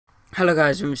Hello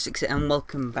guys, I'm 6 and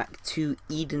welcome back to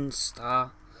Eden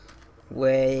Star,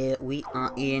 where we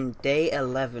are in day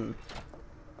 11.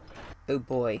 Oh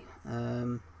boy, I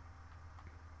don't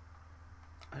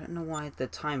know why the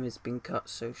time has been cut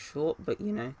so short, but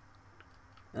you know,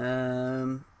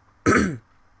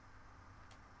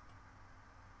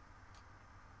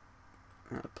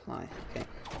 apply, okay.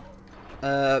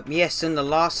 Yes, in the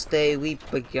last day we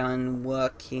began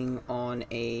working on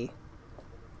a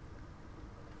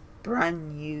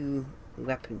brand new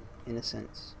weapon, in a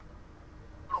sense.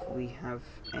 We have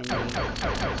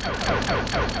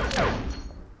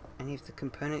any of the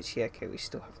components? Yeah, okay, we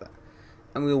still have that.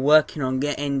 And we were working on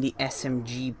getting the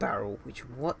SMG barrel, which,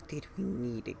 what did we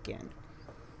need again?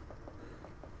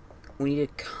 We need a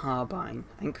carbine.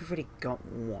 I think we've already got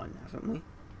one, haven't we?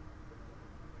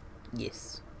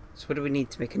 Yes. So what do we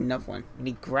need to make another one? We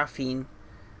need graphene,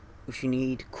 which we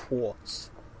need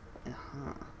quartz.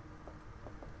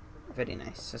 Very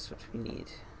nice, that's what we need.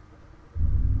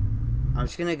 I'm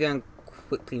just gonna go and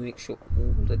quickly make sure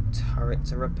all the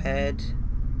turrets are repaired.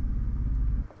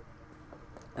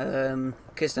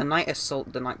 Because the night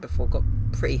assault the night before got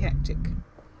pretty hectic.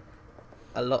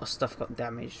 A lot of stuff got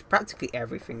damaged. Practically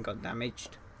everything got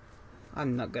damaged.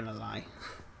 I'm not gonna lie.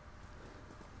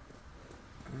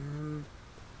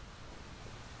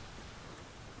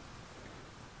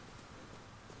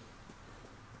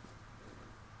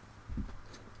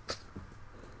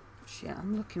 Yeah,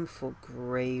 I'm looking for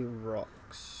grey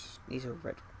rocks. These are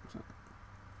red rocks.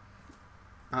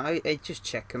 I just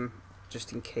check them,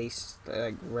 just in case.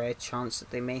 Like, rare chance that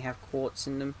they may have quartz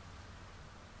in them.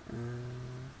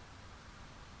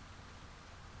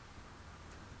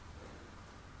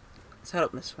 Let's head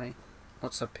up this way.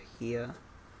 What's up here?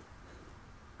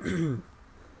 I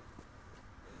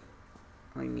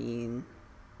mean,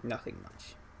 nothing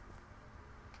much.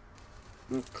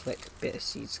 We'll click bitter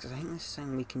seeds, because I think there's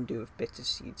something we can do with bitter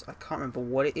seeds. I can't remember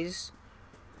what it is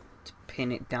to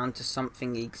pin it down to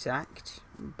something exact,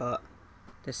 but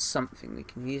there's something. We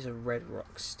can use a red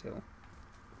rock still.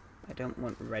 I don't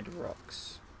want red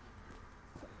rocks.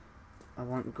 I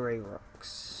want grey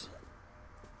rocks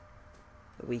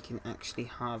that we can actually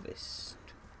harvest.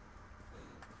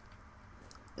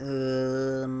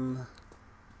 No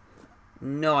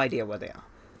idea where they are,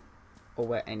 or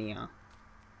where any are.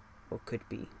 Or could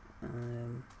be.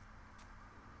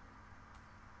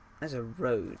 There's a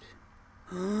road.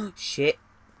 Shit.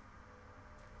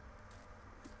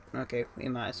 Okay, we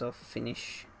might as well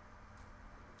finish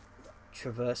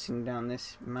traversing down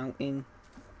this mountain.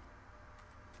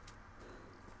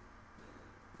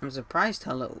 I'm surprised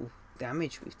how little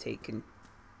damage we've taken.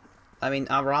 I mean,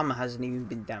 our armor hasn't even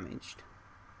been damaged.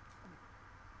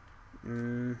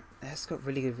 It's got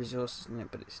really good resources in it,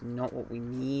 but it's not what we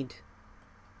need.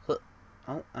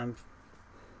 Oh,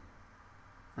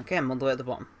 okay, I'm all the way at the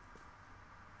bottom.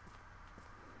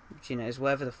 But, you know, it's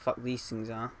wherever the fuck these things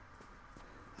are.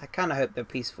 I kind of hope they're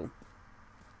peaceful.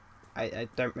 I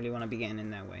don't really want to be getting in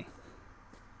their way.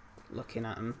 Looking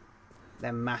at them.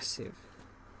 They're massive.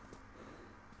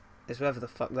 It's wherever the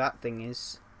fuck that thing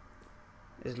is.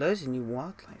 There's loads of new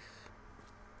wildlife.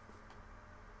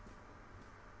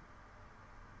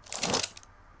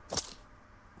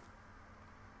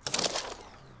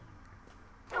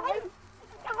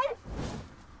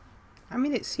 I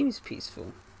mean, it seems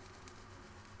peaceful.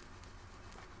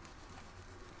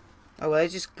 Oh, well, I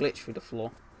just glitched through the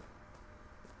floor.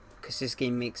 Because this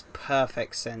game makes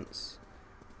perfect sense.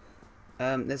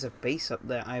 There's a base up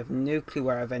there. I have no clue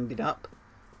where I've ended up.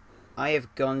 I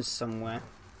have gone somewhere.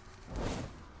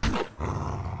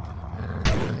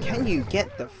 Can you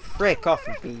get the frick off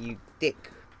of me, you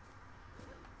dick?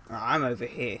 Oh, I'm over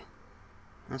here.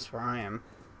 That's where I am.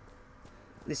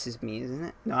 This is me, isn't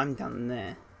it? No, I'm down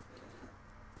there.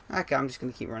 Okay, I'm just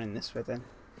going to keep running this way then.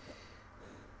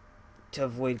 To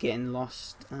avoid getting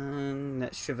lost.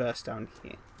 Let's traverse down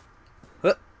here.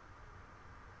 Whoop.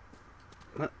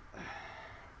 Whoop.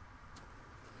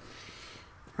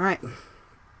 Right.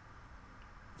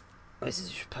 This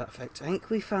is perfect. I think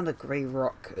we found a grey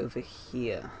rock over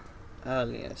here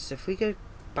earlier. So if we go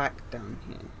back down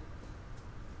here.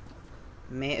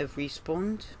 May it have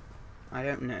respawned? I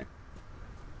don't know.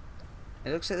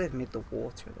 It looks like they've made the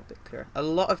water a little bit clearer. A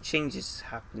lot of changes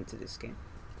happened to this game.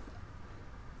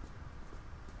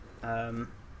 I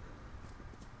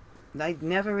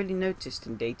never really noticed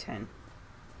in day 10.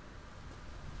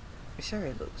 This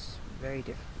area looks very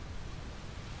different.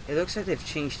 It looks like they've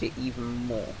changed it even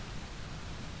more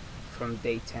from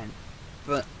day 10.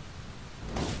 But,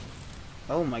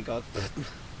 oh my god.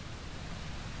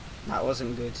 That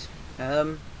wasn't good.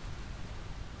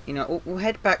 You know, we'll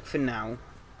head back for now.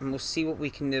 And we'll see what we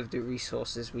can do with the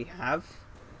resources we have.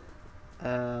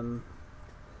 And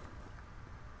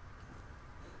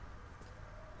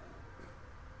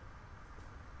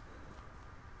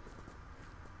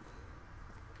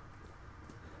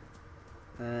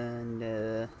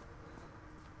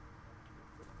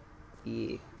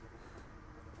yeah,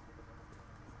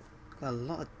 got a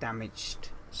lot of damaged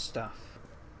stuff.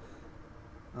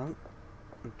 Oh,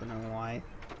 I don't know why.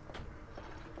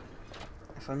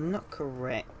 If I'm not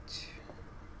correct,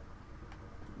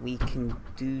 we can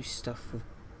do stuff with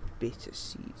bitter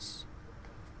seeds.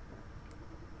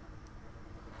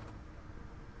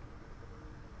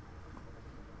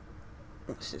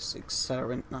 What's this?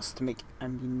 Accelerant. That's to make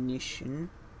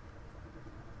ammunition.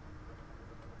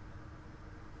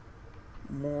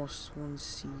 More swan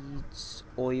seeds.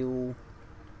 Oil.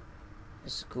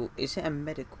 This is cool. Is it a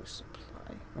medical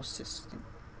supply? What's this thing?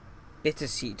 Bitter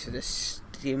seed to the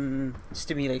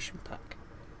stimulation pack.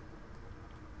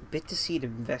 Bitter seed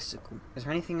and vesicle. Is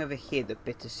there anything over here that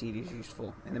bitter seed is used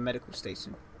for in the medical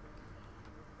station?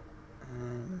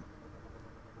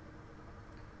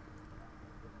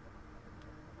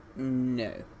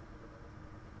 No.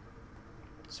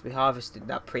 So we harvested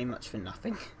that pretty much for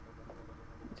nothing.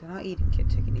 Did our eating kit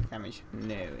take any damage?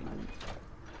 No, it didn't.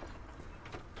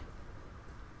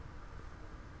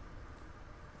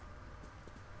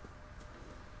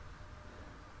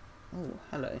 Oh,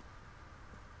 hello.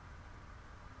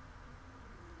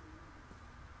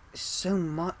 So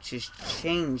much has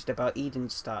changed about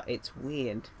Edenstar, it's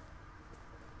weird.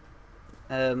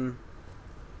 No,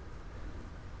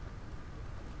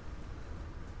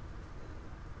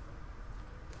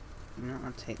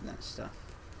 I'll take that stuff.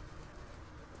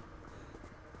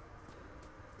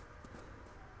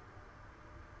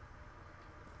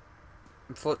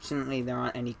 Unfortunately, there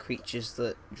aren't any creatures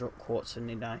that drop quartz when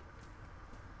they die.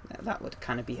 That would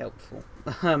kind of be helpful.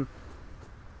 But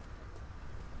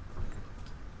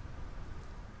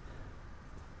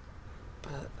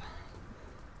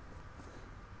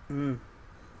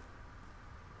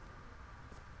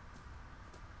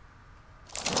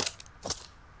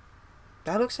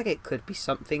that looks like it could be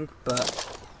something,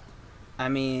 but I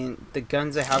mean, the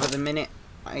guns I have at the minute,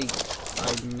 I'm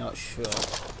not sure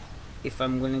if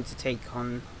I'm willing to take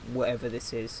on whatever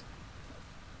this is.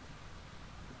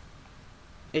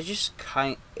 It just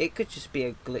it could just be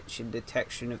a glitch in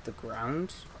detection of the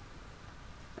ground.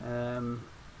 For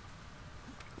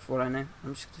all I know,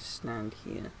 I'm just gonna stand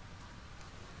here.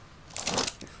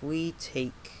 If we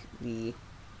take the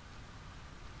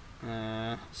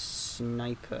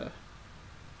sniper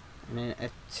and then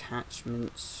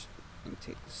attachments and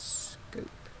take the scope.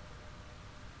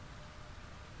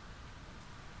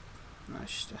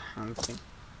 That's just a hand thing.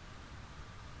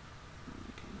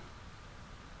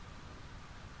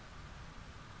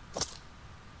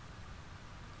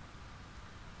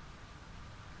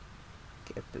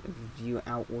 Get a bit of view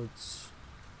outwards.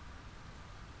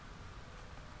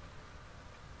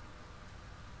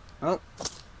 Oh,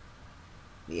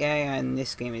 the AI in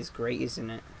this game is great, isn't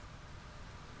it?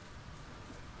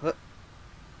 What?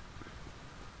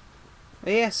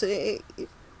 But yeah, so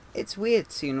it's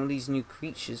weird seeing all these new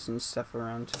creatures and stuff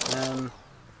around.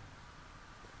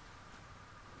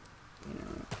 You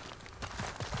know,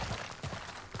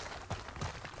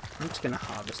 I'm just gonna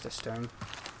harvest a stone.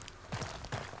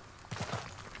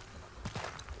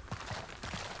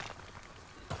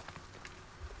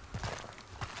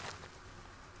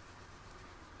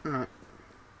 Alright.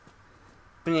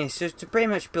 But yeah, so to pretty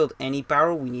much build any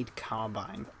barrel, we need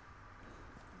carbine,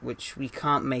 which we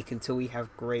can't make until we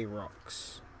have grey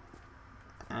rocks.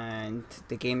 And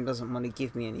the game doesn't want to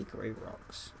give me any grey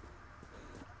rocks.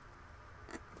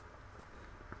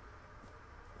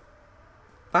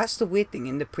 That's the weird thing,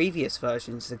 in the previous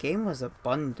versions, the game was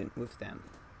abundant with them.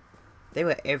 They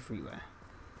were everywhere.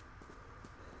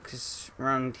 Because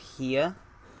around here,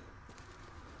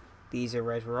 these are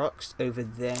red rocks. Over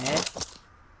there,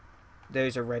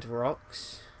 those are red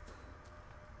rocks.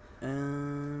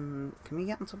 Can we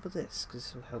get on top of this? Because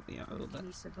this will help me out a little bit.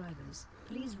 Any survivors,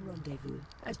 please rendezvous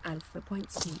at Alpha Point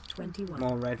C21.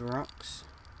 More red rocks.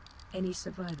 Any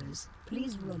survivors,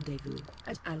 please rendezvous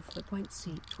at Alpha Point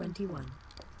C21.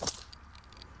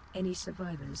 Any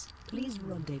survivors, please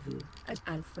rendezvous at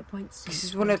Alpha Point C21. This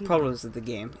is one of the problems of the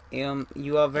game.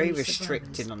 You are very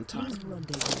restricted on time.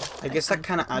 I guess that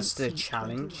kind of adds to the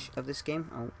challenge of this game.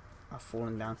 Oh, I've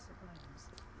fallen down.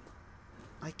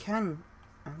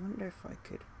 I wonder if I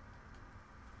could.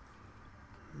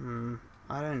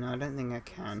 I don't know. I don't think I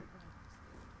can.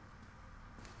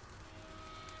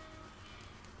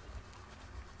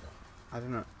 I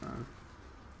don't know.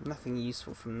 Nothing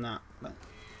useful from that, but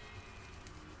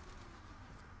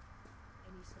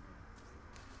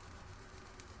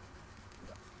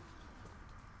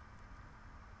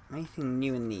Anything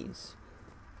new in these?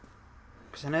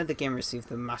 Because I know the game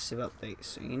received a massive update,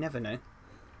 so you never know.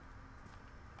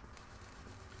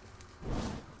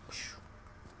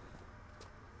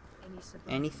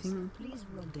 Anything? Please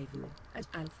rendezvous at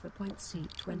Alpha Point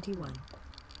C21.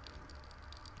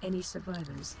 Any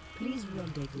survivors, please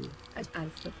rendezvous at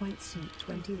Alpha Point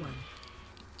C21.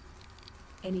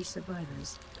 Any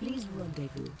survivors, please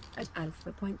rendezvous at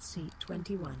Alpha Point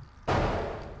C21.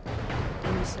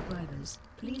 Any survivors,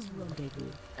 please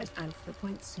rendezvous at Alpha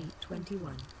Point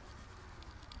C21.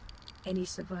 Any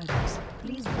survivors,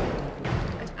 please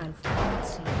rendezvous at Alpha Point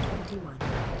C21.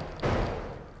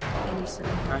 Any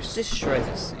survivors, Let's destroy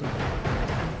this thing. at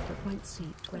Alpha Point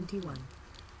C21.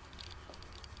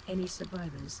 Any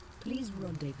survivors, please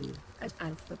rendezvous at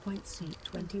Alpha Point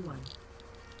C21.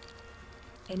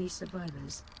 Any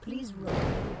survivors, please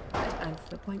rendezvous at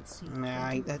Alpha Point C21. Nah,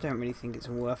 I don't really think it's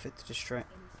worth it to destroy.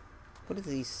 What do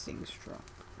these things drop?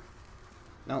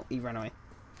 No, he ran away.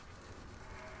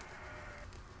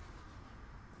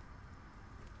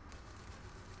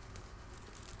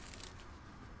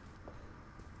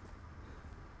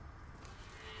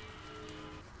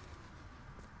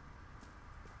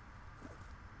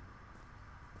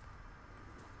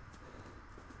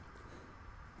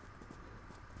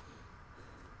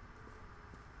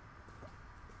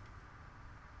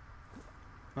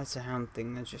 That's a hound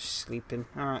thing, they're just sleeping.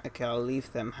 Alright, okay, I'll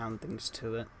leave them hound things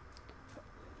to it.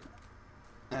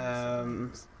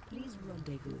 Please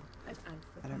rendezvous at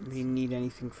Alpha I don't Point really need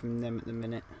anything from them at the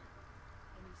minute.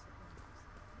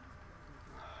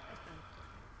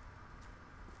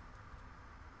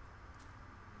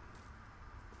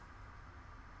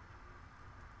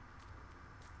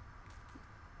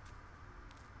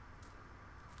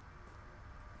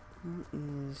 What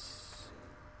is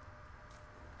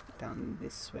down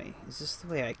this way? Is this the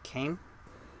way I came?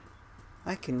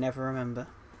 I can never remember.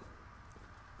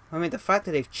 I mean, the fact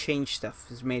that they've changed stuff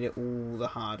has made it all the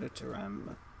harder to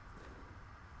remember.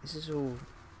 This is all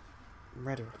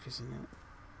Red Rock, isn't it?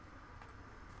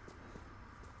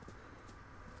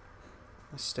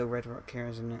 That's still Red Rock here,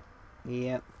 isn't it?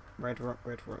 Yep. Red Rock,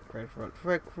 Red Rock, Red Rock,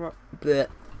 Red Rock, bleh.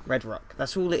 Red Rock.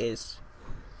 That's all it is.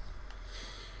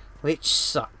 Which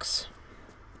sucks.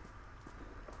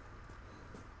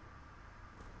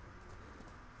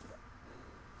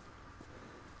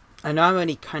 I know I'm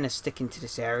only kind of sticking to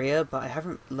this area, but I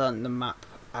haven't learned the map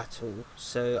at all,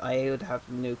 so I would have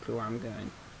no clue where I'm going.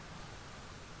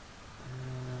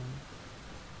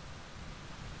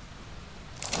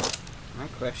 My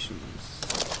question is...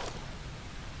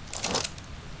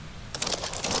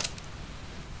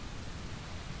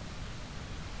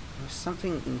 There's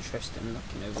something interesting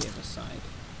looking over the other side.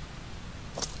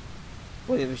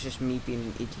 Well, it was just me being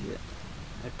an idiot.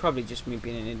 Probably just me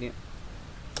being an idiot.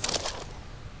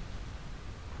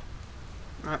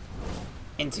 Right,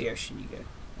 into the ocean you go,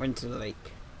 or into the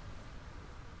lake.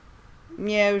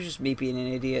 Yeah, it was just me being an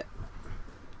idiot.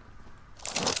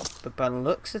 But by the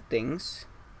looks of things,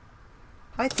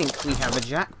 I think we have a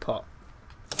jackpot.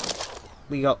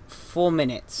 We got 4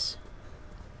 minutes.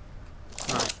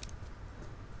 Right.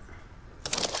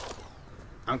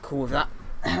 I'm cool with that.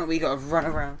 We gotta run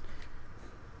around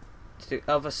to the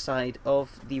other side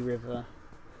of the river,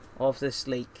 of this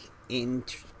lake, in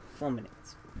 4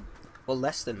 minutes. Or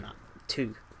less than that.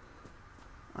 2.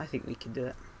 I think we can do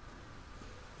it.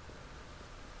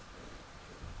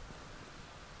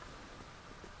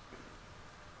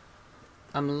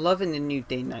 I'm loving the new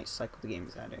day-night cycle the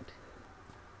game's added.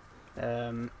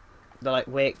 The like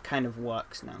way it kind of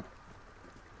works now.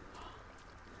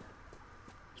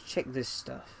 Check this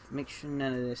stuff. Make sure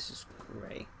none of this is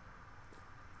grey.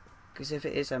 Because if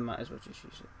it is, I might as well just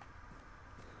use it.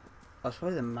 Oh, it's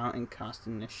probably the mountain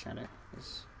casting this shadow.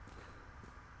 Is...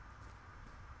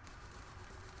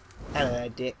 Hello there,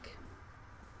 Dick.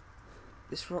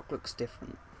 This rock looks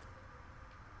different.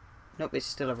 Nope, it's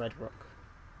still a red rock.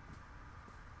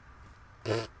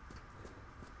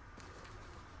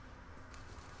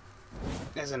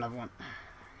 There's another one.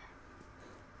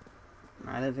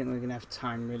 I don't think we're going to have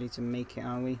time really to make it,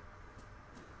 are we?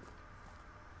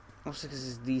 Also because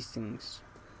it's these things.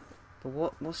 But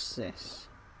what's this?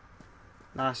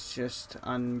 That's just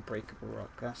unbreakable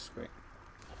rock. That's great.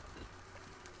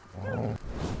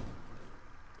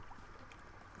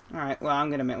 Alright, well I'm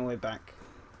going to make my way back.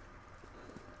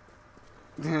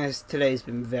 Today's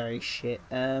been very shit.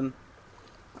 I'll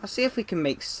see if we can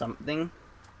make something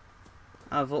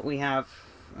out of what we have.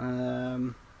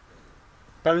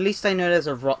 But at least I know there's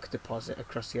a rock deposit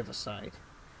across the other side.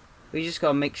 We just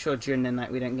gotta make sure during the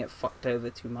night we don't get fucked over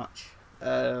too much.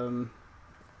 Yeah.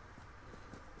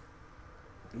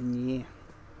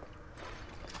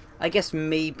 I guess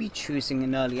maybe choosing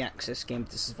an early access game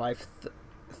to survive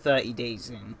 30 days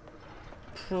in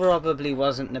probably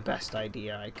wasn't the best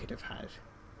idea I could have had.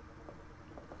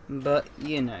 But,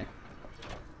 you know.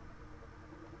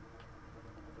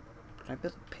 Can I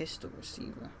build a pistol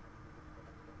receiver?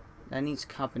 That needs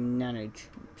carbon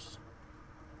nanotubes.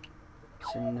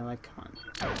 So no, I can't.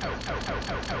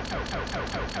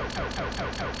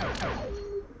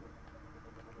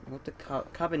 What the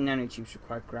carbon nanotubes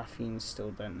require graphene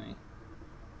still, don't they?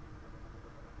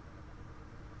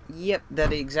 Yep, they're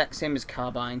the exact same as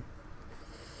carbine.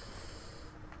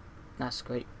 That's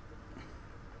great.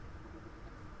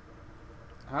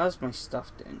 How's my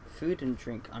stuff doing? Food and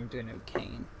drink, I'm doing okay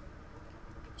in.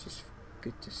 Which is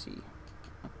good to see.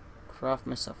 I'll craft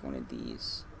myself one of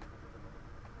these.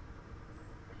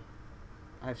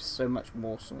 I have so much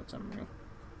more swords, unreal.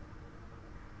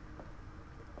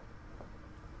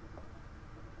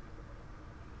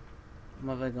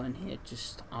 What have I got in here?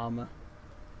 Just armor.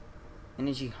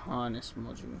 Energy harness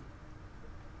module.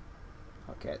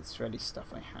 Okay, it's ready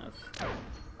stuff I have.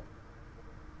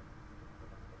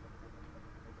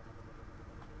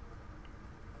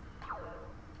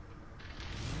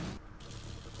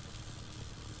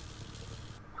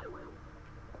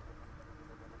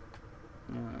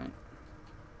 Alright.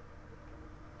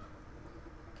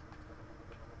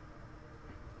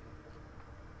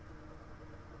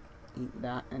 Eat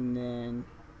that, and then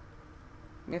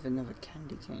we have another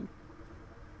candy cane.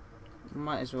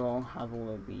 Might as well have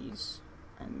all of these,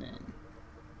 and then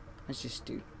let's just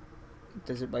do.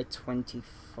 Does it by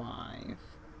 25?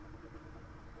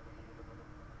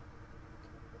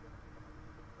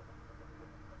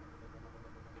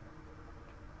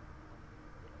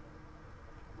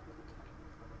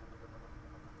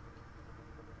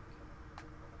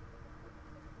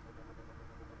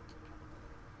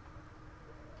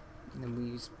 And then we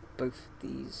use both of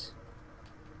these.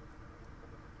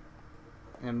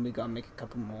 And we gotta make a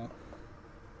couple more.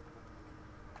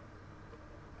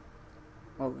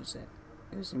 What was it?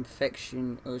 It was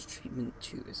infection, it was treatment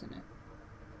 2, isn't it?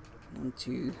 1,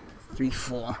 2, 3,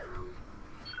 4.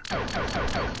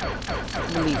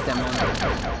 We'll leave them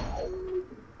on.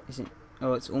 Isn't,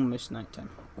 oh, it's almost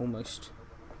nighttime. Almost.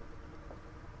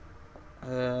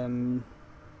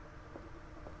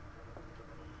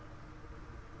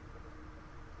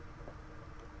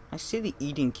 I see the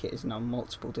eating kit is now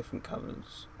multiple different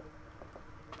colours.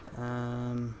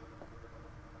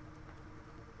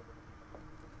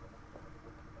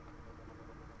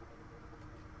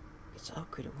 It's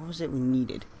upgraded. What was it we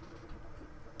needed?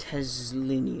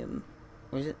 Teslinium.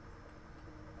 Was it?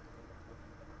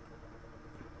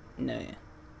 No, yeah.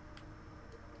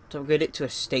 To upgrade it to a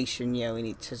station, yeah, we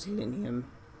need Teslinium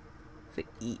for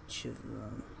each of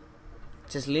them.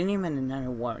 Teslinium and a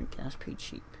nano wiring kit, that's pretty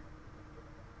cheap.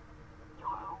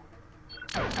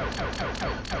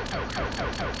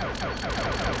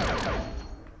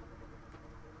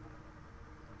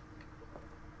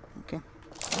 Okay.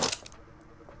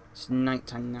 It's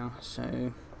nighttime now,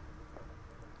 so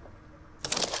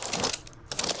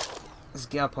let's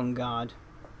get up on guard.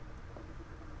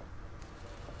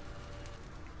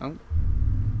 Oh.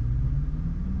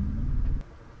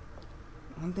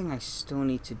 One thing I still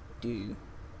need to do.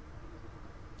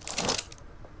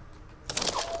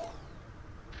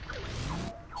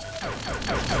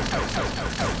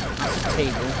 That's a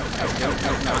table. I don't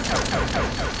want that.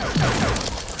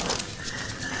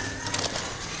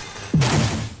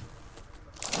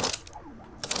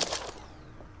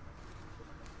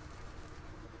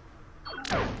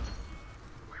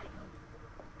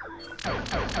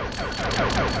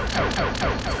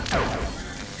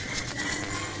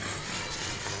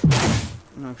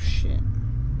 Oh shit.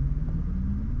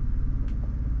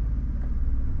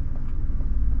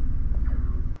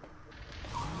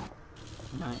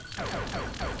 Nice.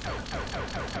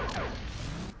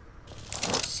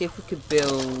 Let's see if we could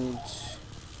build.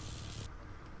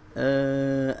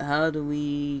 How do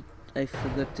we? I've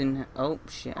forgotten. Oh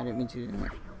shit! I didn't mean to do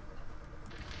that.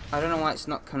 I don't know why it's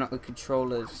not coming up with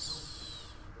controllers.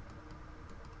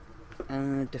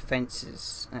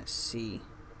 Defenses. Let's see.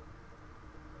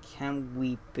 Can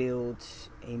we build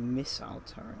a missile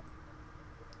turret?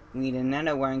 We need a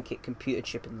nano wiring kit, computer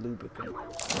chip, and lubricant.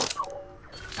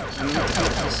 I'm going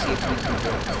to see if we can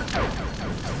build it.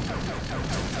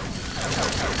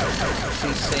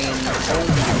 She's saying, oh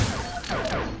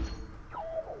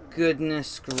my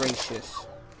goodness gracious.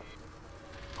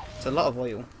 It's a lot of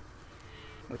oil,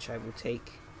 which I will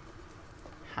take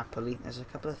happily. There's a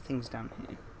couple of things down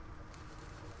here,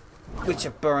 which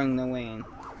are burrowing their way in.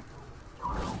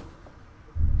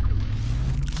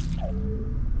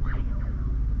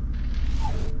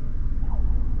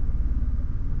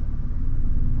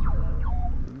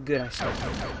 Good, I stopped.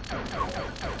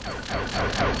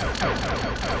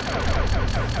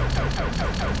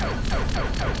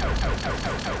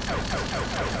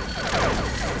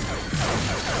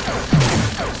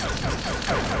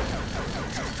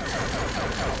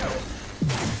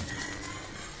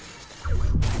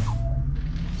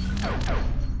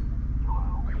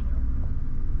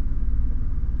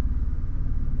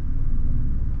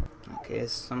 Okay,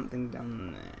 there's something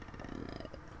down there.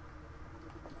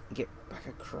 Get back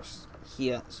across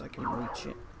here so I can reach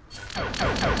it. Oh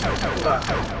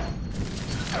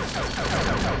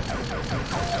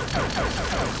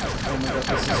my god,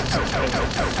 this is just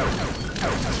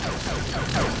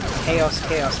chaos.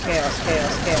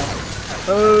 Chaos.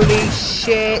 Holy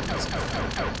shit!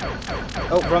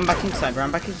 Oh, run back inside.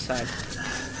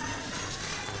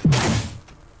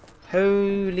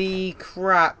 Holy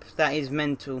crap, that is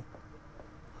mental.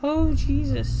 Oh,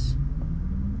 Jesus.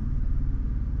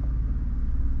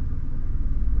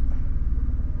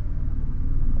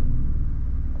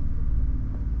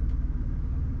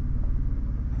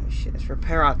 Shit, let's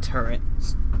repair our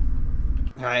turrets.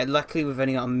 Alright, luckily we've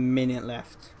only got a minute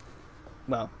left.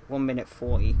 Well, 1 minute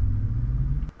 40.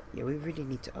 Yeah, we really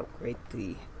need to upgrade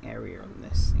the area on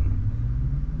this thing.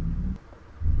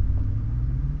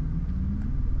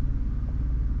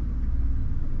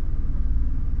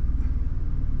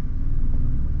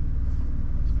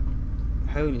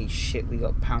 Holy shit, we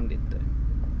got pounded though.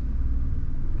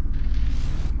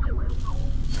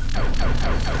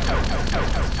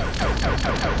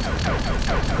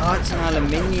 Oh, it's an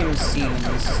aluminium ceiling.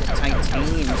 This is a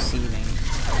titanium ceiling.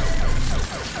 Oh,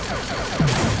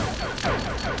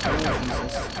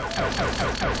 Jesus.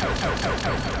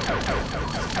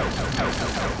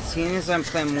 Seeing as I'm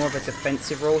playing more of a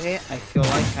defensive role here, I feel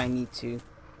like I need to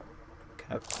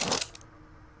kind of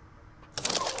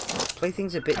play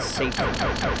things a bit safer.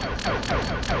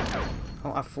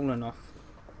 Oh, I've fallen off.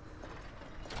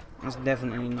 That's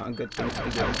definitely not a good thing to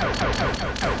be doing.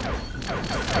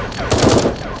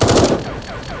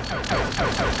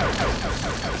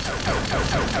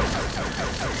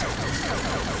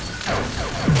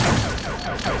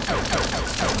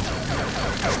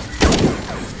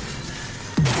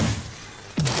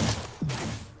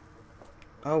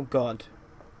 Oh god.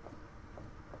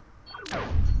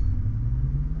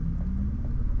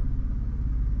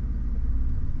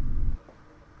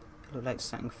 Looked like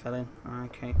something fell in. Oh,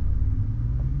 okay. I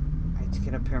need to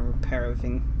get up here and repair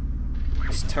everything.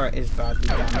 This turret is badly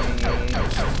damaged. Oh,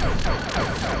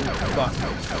 fuck.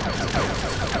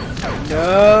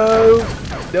 No!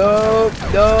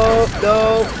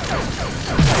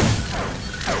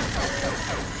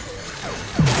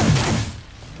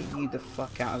 Get you the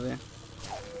fuck out of here.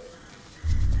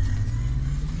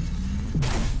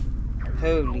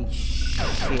 Holy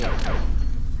shit.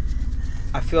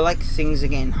 I feel like things are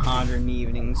getting harder in the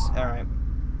evenings. Alright.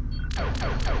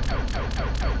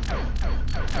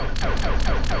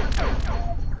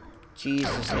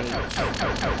 Jesus H.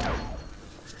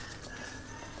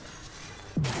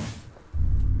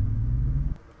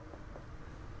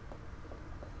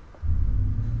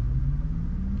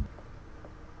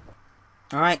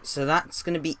 Alright, so that's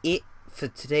going to be it for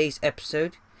today's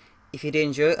episode. If you did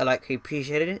enjoy it, I like you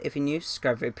appreciated it. If you're new,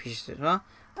 subscribe, very appreciated as well.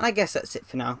 And I guess that's it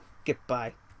for now.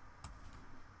 Goodbye.